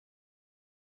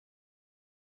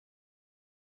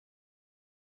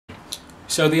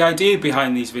So the idea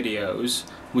behind these videos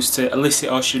was to elicit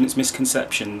our students'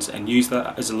 misconceptions and use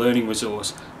that as a learning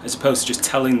resource, as opposed to just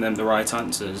telling them the right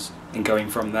answers and going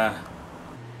from there.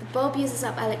 The bulb uses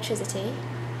up electricity.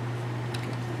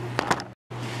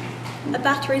 A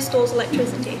battery stores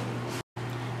electricity.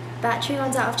 Battery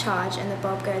runs out of charge and the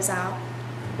bulb goes out.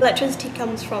 Electricity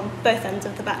comes from both ends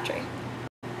of the battery.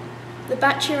 The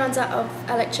battery runs out of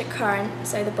electric current,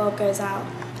 so the bulb goes out.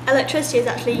 Electricity is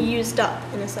actually used up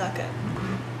in a circuit.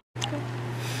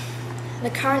 The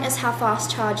current is how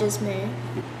fast charges move.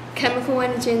 Chemical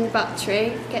energy in the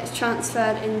battery gets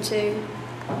transferred into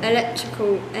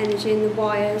electrical energy in the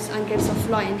wires and gives off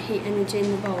light and heat energy in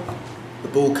the bulb. The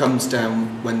ball comes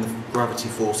down when the gravity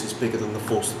force is bigger than the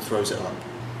force that throws it up.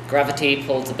 Gravity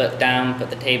pulls the book down,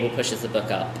 but the table pushes the book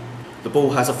up. The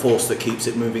ball has a force that keeps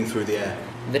it moving through the air.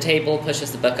 The table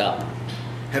pushes the book up.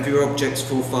 Heavier objects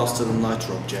fall faster than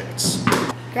lighter objects.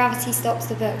 Gravity stops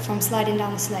the book from sliding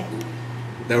down the slope.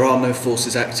 There are no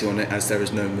forces acting on it as there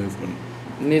is no movement.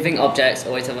 Moving objects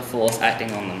always have a force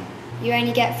acting on them. You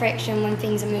only get friction when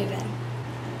things are moving.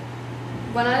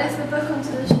 When I lift the book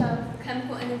onto the shelf, the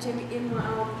chemical energy in my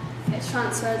arm gets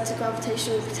transferred to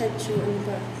gravitational potential in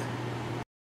the book.